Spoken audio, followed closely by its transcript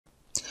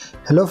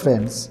Hello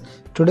friends,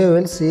 today we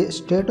will see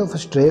state of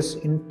stress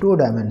in two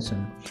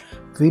dimensions.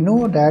 We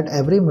know that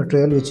every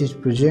material which is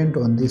present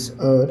on this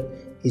earth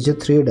is a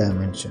three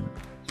dimension,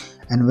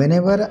 and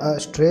whenever a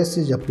stress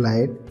is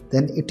applied,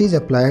 then it is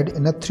applied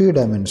in a three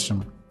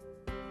dimension.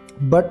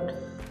 But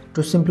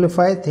to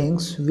simplify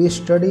things, we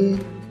study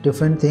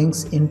different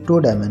things in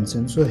two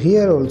dimensions. So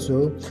here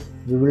also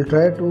we will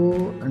try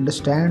to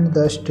understand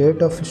the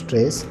state of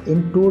stress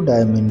in two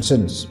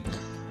dimensions.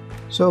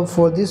 So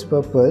for this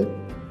purpose,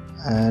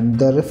 and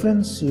the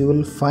reference you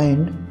will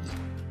find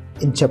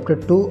in chapter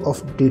 2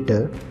 of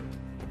DEET.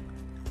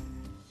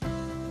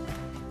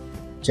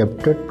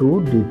 Chapter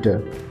 2 DEET.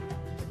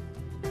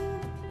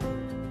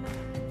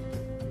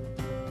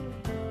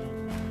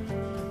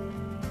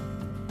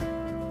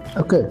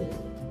 Okay.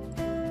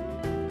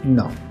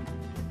 Now,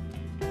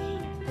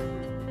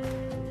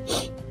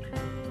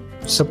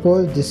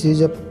 suppose this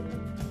is a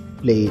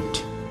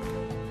plate.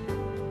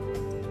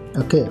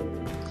 Okay,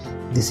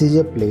 this is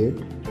a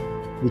plate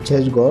which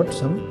has got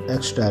some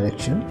x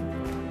direction,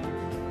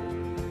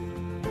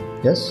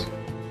 yes,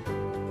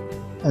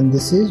 and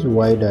this is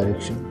y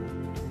direction,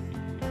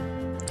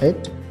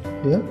 right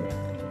here.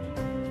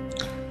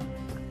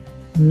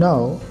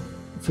 Now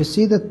if you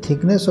see the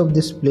thickness of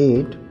this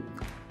plate,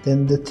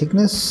 then the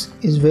thickness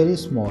is very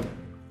small.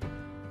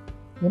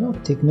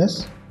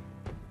 Thickness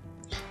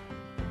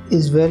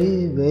is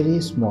very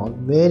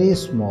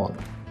small.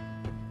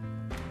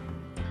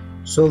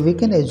 So we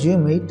can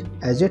assume it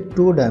as a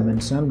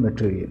two-dimensional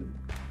material.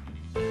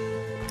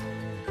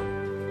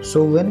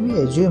 So when we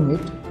assume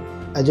it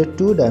as a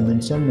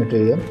two-dimensional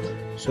material,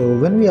 so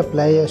when we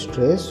apply a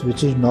stress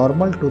which is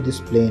normal to this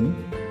plane,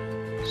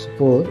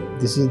 suppose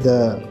this is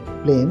the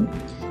plane,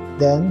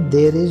 then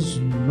there is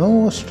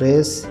no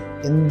stress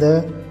in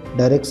the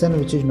direction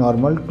which is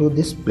normal to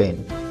this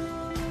plane.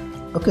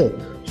 Okay,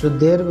 so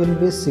there will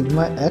be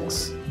sigma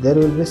x, there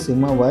will be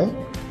sigma y,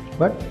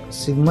 but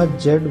sigma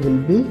z will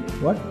be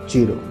what?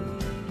 0.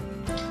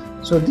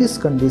 So this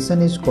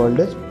condition is called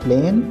as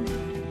plane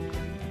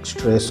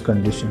stress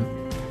condition,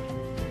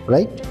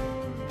 right?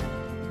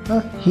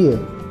 Here,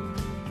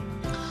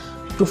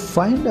 to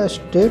find a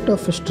state of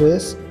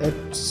stress at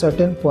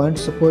certain point,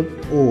 suppose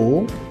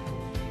O,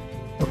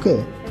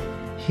 okay,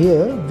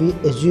 here we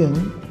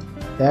assume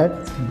that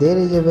there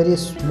is a very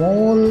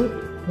small,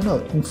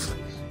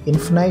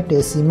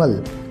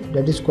 infinitesimal,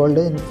 that is called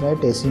an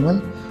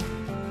infinitesimal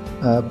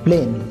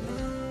plane,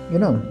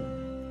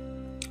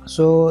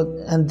 so,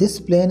 and this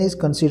plane is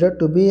considered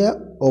to be a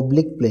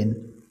oblique plane,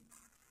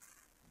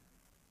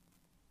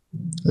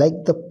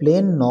 like the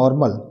plane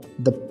normal.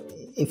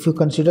 If you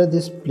consider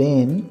this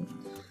plane,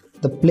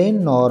 the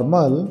plane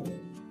normal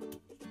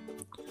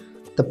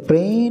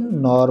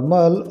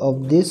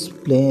of this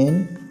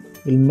plane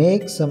will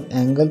make some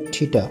angle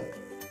theta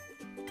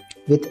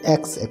with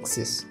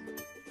x-axis,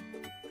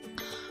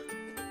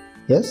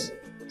 yes,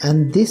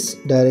 and this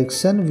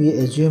direction we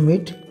assume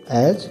it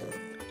as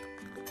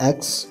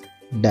x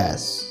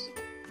dash.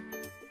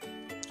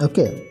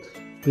 Okay,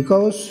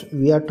 because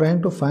we are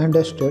trying to find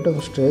a state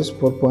of stress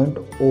for point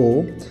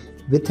O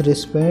with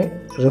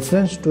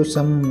reference to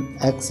some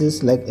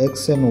axis like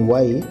x and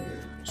y.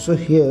 So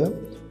here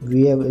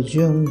we have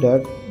assumed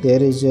that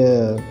there is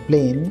a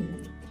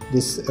plane,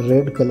 this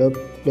red color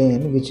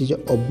plane, which is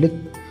oblique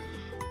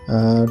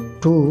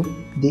to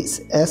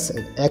this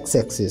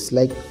x-axis,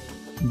 like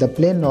the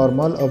plane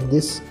normal of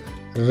this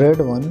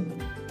red one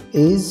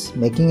is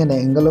making an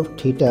angle of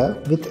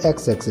theta with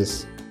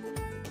x-axis.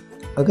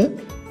 Okay,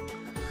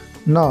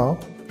 now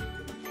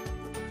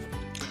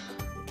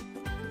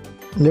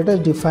let us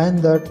define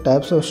the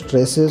types of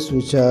stresses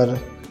which are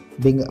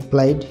being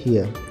applied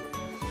here.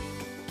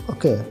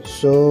 Okay,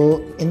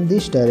 so in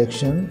this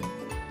direction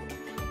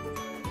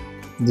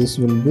this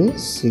will be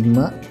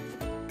sigma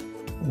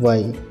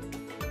y,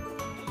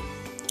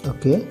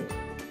 okay,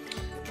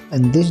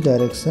 and this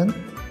direction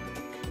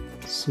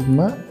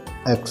sigma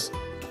x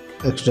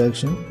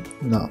direction.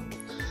 Now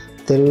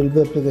there will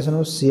be application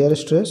of shear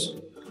stress,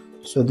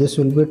 so this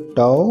will be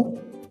tau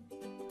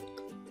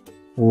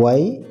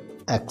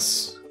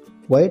yx.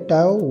 Why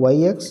tau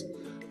yx?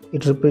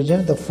 It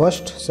represents the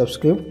first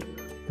subscript,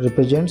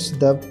 represents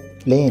the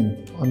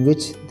plane on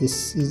which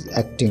this is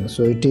acting,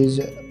 so it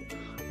is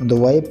on the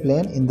y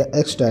plane in the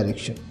x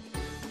direction.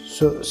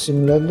 So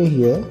similarly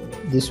here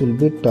this will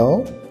be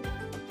tau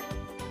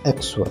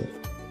xy.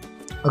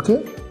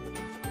 Okay,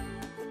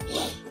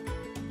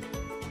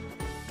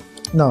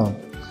 now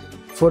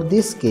for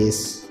this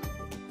case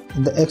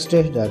in the x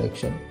dash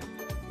direction,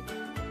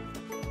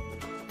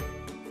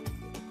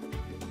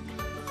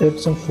 let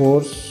some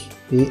force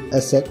be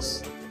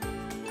Sx,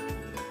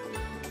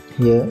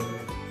 here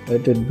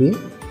let it be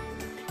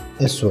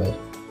Sy,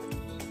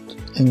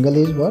 angle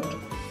is what?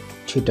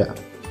 Theta.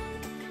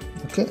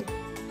 Okay,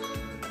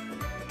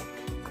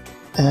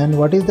 and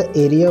what is the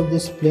area of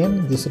this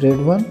plane, this red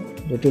one?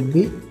 Let it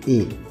be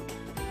A.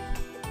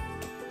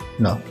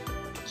 Now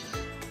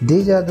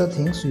these are the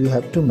things you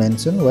have to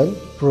mention while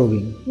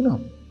proving.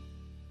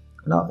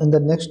 Now in the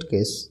next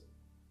case,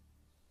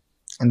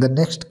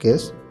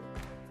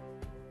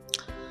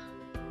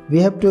 we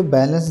have to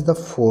balance the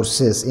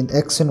forces in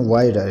x and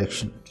y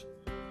direction.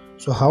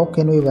 So how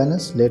can we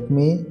balance? Let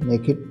me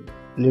make it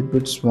a little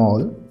bit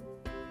small.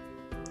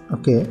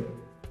 Okay,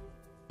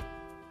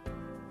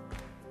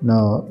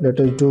 now let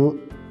us do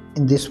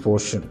in this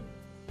portion.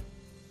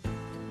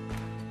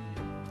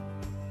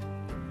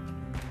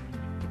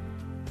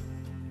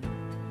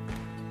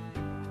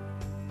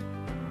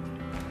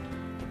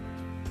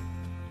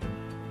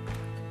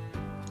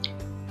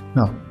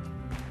 Now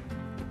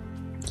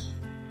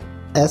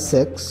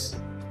Sx,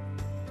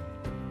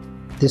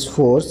 this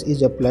force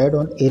is applied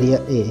on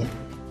area A.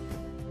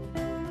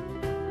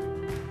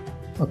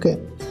 Okay,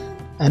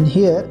 and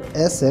here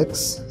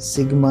Sx,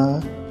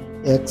 sigma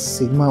x,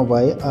 sigma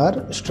y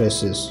are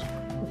stresses.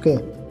 Okay,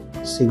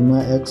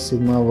 sigma x,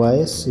 sigma y,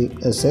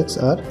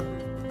 Sx are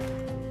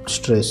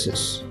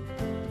stresses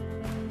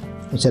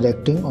which are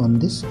acting on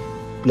this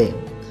plane.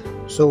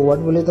 So what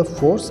will be the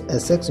force?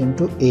 Sx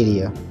into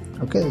area.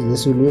 Okay,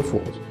 this will be a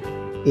force.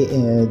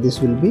 This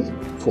will be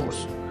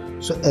force.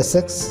 So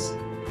Sx,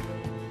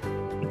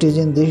 it is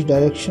in this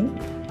direction.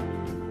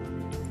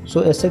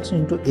 So Sx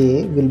into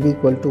A will be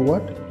equal to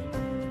what?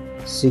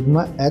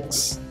 Sigma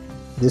x,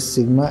 this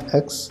sigma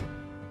x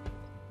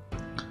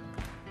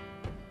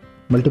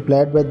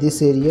multiplied by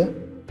this area.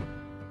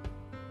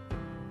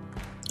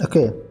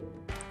 Okay,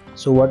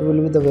 so what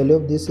will be the value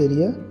of this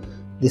area?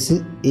 This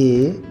is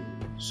A.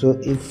 So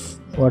if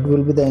what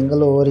will be the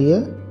angle over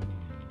here?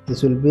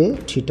 This will be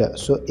theta.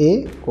 So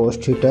A cos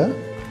theta,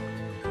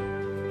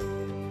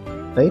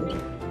 right?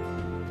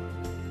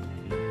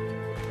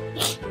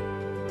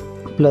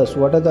 Plus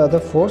what are the other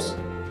force?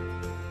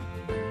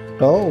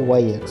 Tau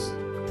yx,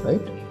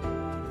 right?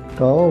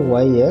 Tau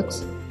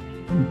yx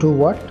into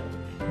what?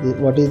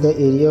 What is the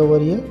area over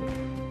here?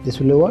 This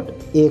will be what?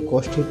 A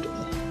cos theta,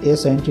 A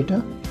sin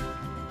theta.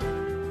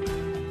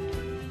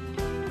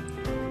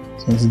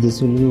 Since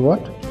this will be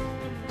what?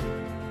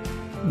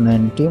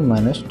 90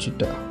 minus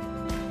theta.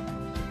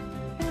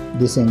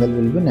 This angle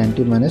will be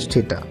 90 minus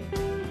theta.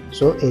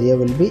 So area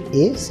will be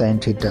A sin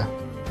theta.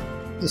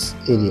 This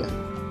area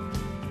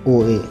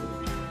OA.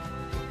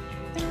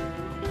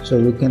 So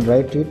we can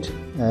write it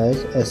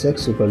as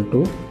Sx equal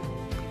to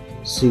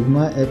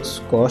sigma x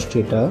cos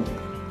theta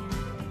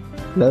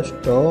plus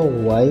tau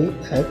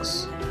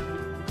yx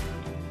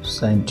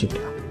sin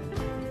theta.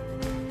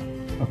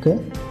 Okay,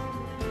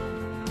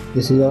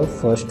 this is our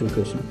first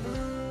equation.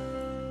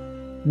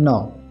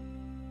 Now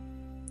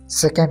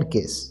second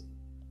case,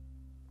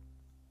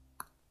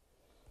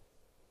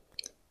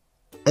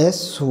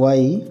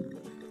 Sy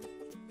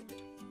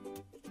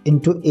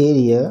into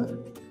area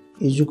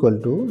is equal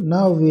to,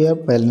 now we are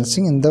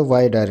balancing in the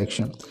y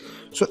direction.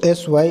 So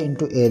Sy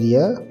into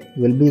area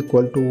will be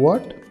equal to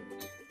what?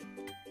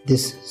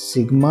 This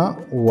sigma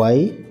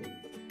y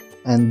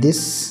and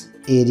this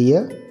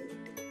area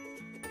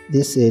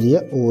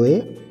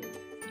OA,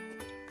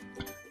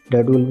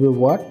 that will be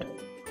what?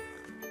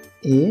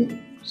 A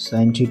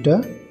sin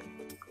theta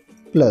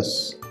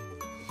plus,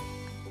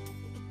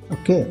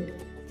 okay,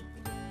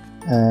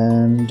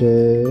 and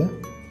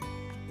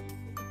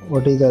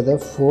what is the other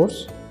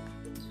force?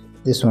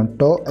 This one,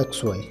 tau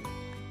xy.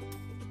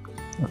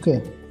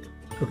 Okay,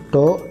 so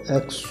tau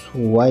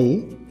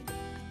xy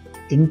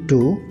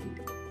into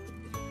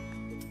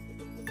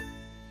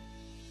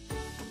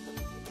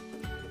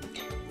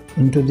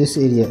this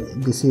area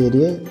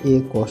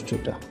A cos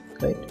theta,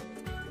 right?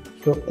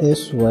 So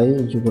Sy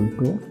is equal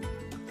to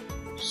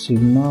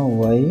sigma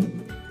y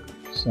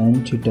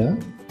sin theta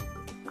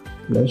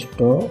plus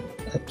tau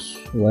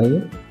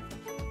xy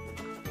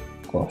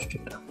cos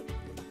theta.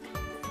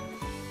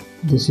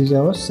 This is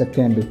our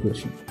second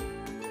equation,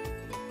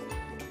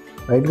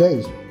 right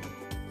guys?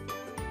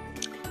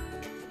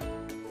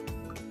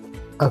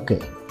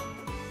 Okay,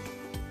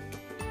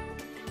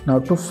 now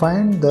to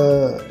find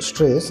the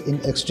stress in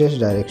x dash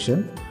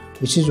direction,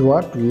 which is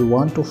what we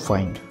want to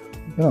find,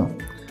 you know.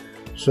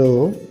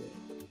 So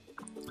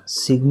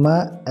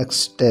sigma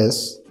x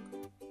dash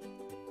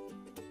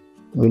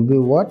will be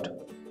what?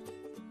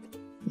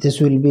 This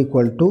will be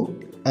equal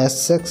to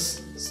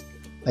Sx,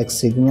 like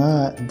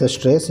sigma, the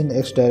stress in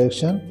x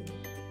direction,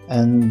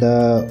 and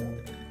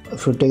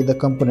if you take the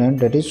component,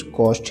 that is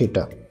cos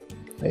theta,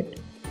 right,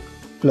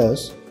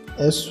 plus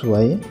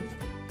Sy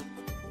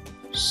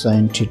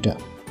sin theta.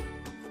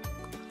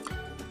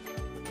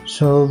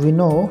 So we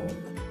know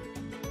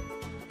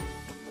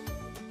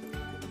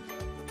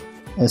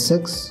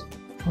Sx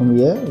from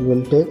here, we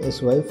will take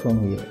Sy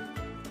from here,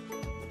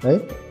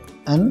 right,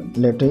 and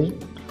let it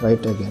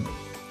write again.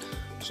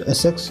 So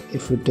Sx,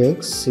 if we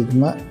take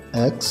sigma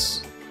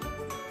x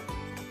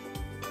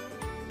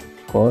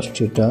cos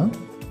theta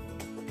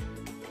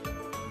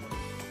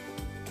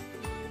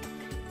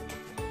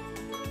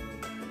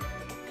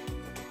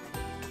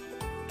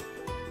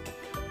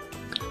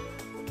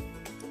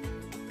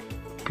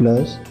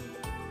plus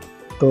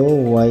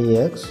tau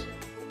yx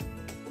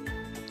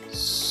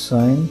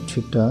sin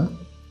theta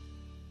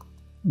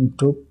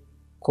into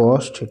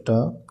cos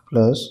theta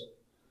plus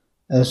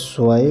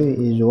Sy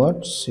is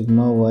what?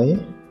 Sigma y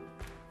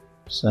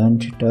sin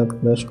theta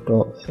plus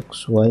tau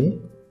xy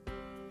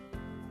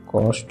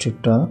cos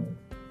theta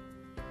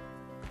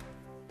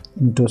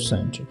into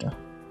sin theta.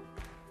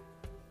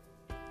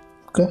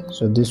 Okay,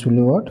 so this will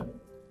be what?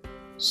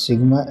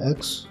 Sigma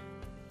x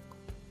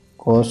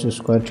cos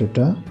square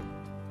theta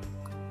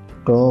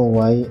tau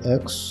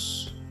yx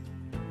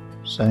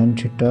sin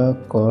theta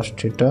cos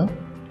theta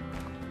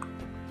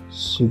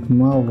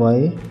sigma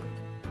y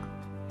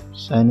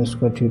sin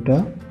square theta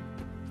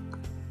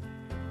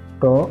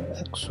tau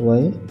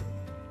xy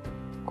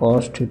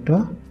cos theta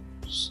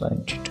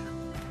sin theta.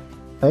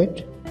 Right?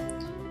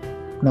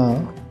 Now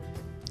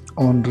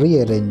on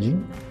rearranging,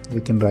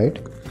 we can write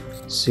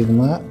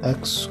sigma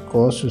x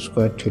cos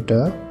square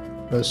theta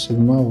plus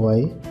sigma y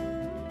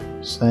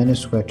sin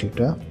square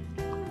theta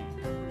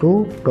to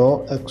tau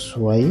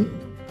xy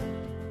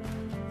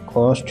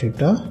cos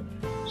theta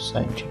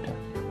sin theta,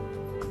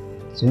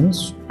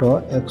 since tau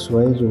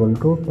xy is equal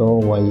to tau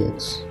yx.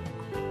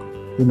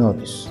 You know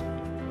this.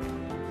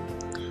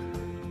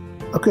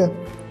 Okay,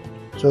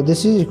 so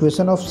this is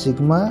equation of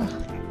sigma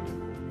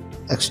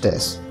x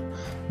dash.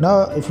 Now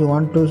if you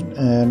want to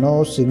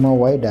know sigma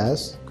y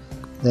dash,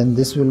 then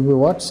this will be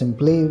what?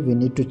 Simply we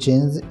need to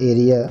change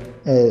area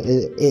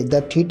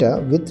the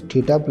theta with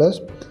theta plus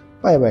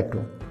pi by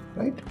 2,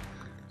 right?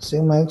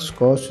 Sigma x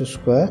cos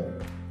square,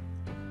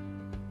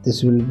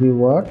 this will be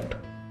what?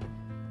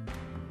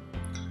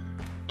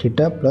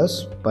 Theta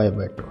plus pi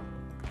by 2,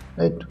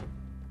 right?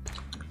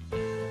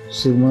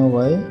 Sigma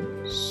y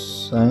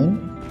sin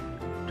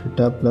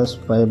theta plus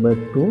pi by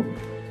 2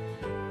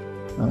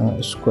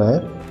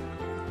 square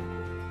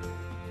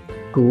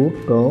to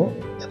tau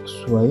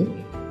xy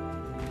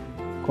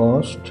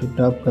cos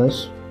theta plus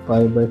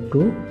pi by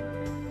 2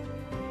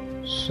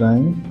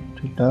 sin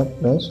theta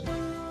plus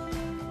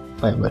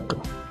pi by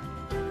 2.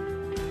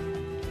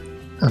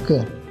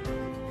 Okay,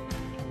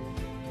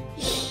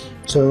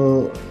 so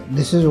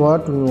this is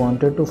what we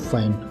wanted to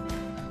find,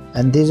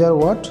 and these are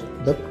what?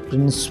 The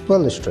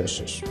principal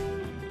stresses.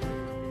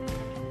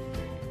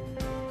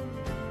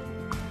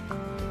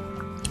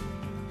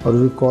 Or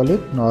we call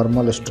it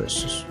normal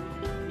stresses.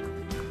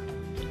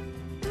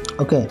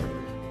 Okay,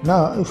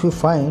 now if we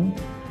find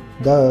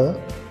the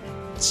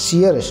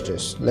shear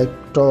stress like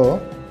tau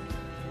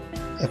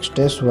x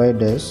dash y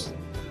dash,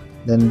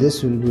 then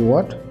this will be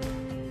what?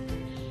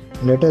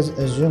 Let us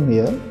assume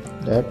here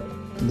that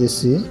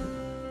this is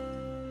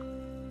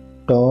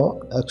tau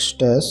x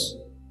dash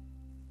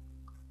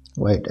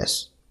y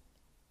dash.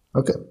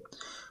 Okay,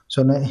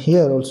 so now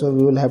here also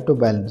we will have to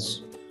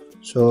balance.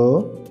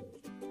 So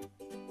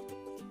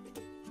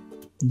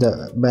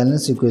the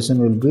balance equation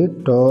will be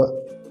tau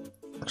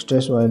x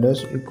dash y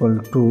dash equal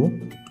to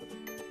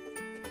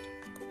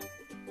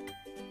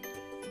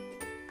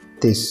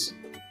this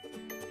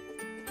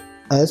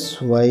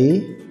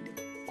sy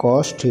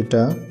cos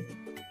theta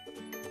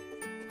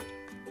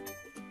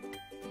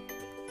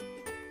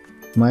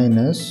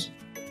minus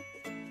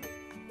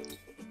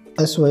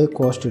sy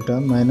cos theta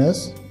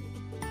minus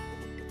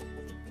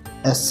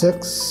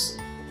sx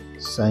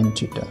sin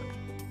theta.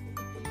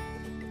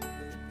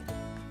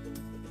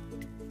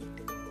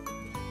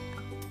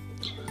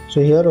 So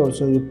here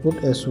also you put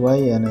sy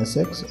and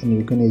sx, and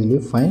you can easily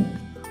find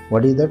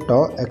what is the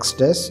tau x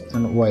dash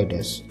and y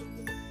dash.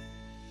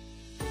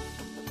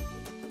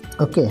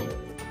 Okay,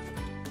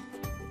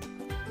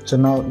 so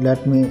now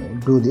let me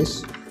do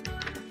this.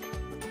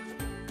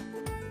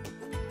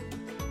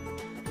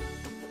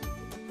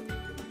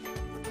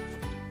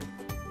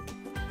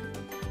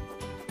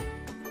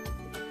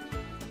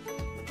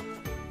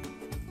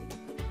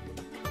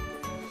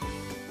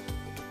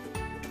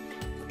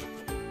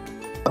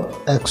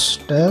 X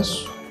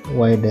dash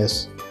y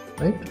dash,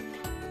 right?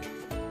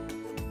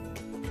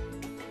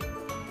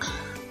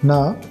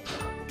 Now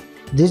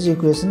these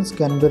equations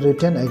can be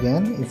written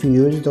again if you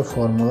use the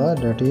formula,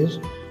 that is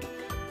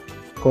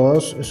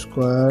cos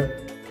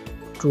square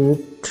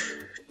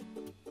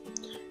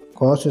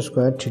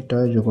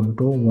theta is equal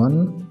to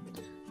 1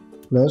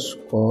 plus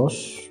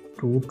cos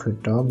 2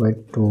 theta by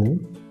 2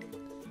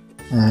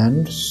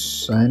 and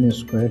sin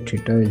square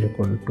theta is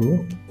equal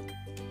to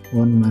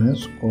 1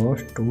 minus cos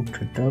 2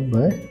 theta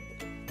by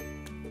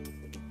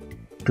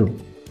 2.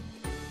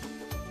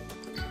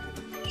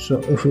 So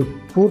if we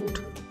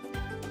put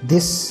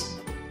this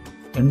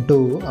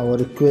into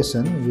our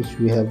equation which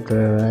we have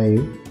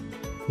derived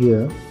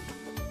here,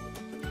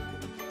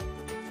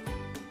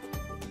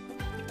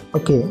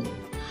 okay,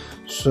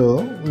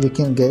 so we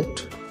can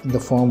get in the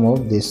form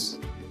of this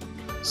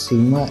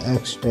sigma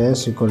x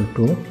dash equal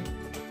to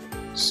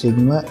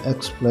sigma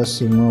x plus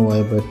sigma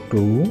y by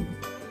 2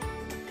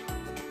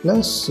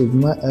 plus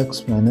sigma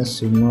x minus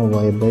sigma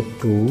y by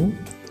 2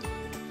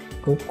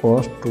 to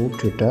cos 2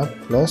 theta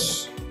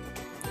plus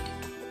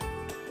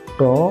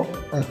tau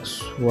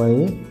xy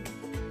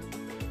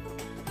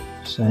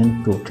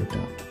sin 2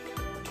 theta.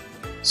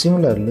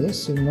 Similarly,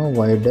 sigma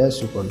y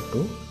dash equal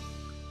to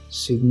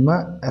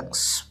sigma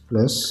x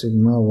plus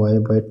sigma y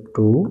by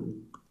 2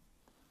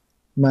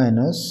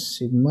 minus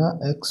sigma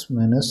x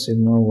minus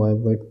sigma y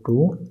by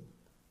 2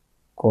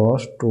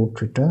 cos 2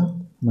 theta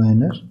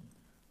minus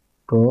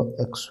tau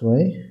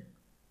xy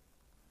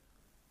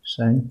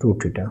sin 2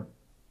 theta,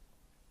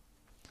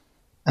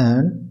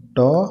 and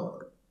tau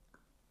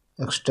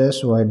x dash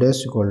y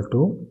dash equal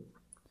to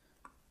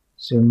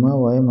sigma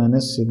y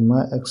minus sigma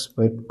x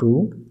by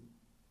 2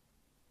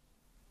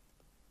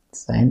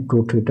 sin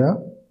 2 theta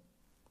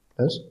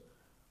plus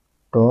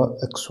tau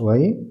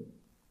xy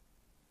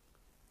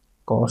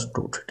cos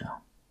 2 theta.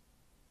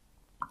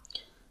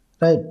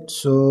 Right,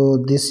 so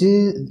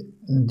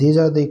these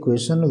are the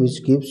equation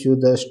which gives you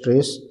the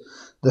stress,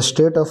 the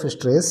state of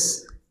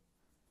stress.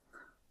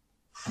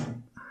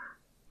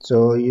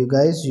 So you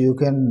guys, you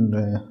can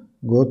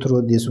go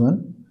through this one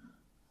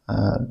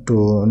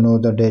to know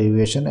the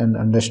derivation and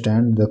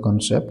understand the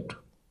concept.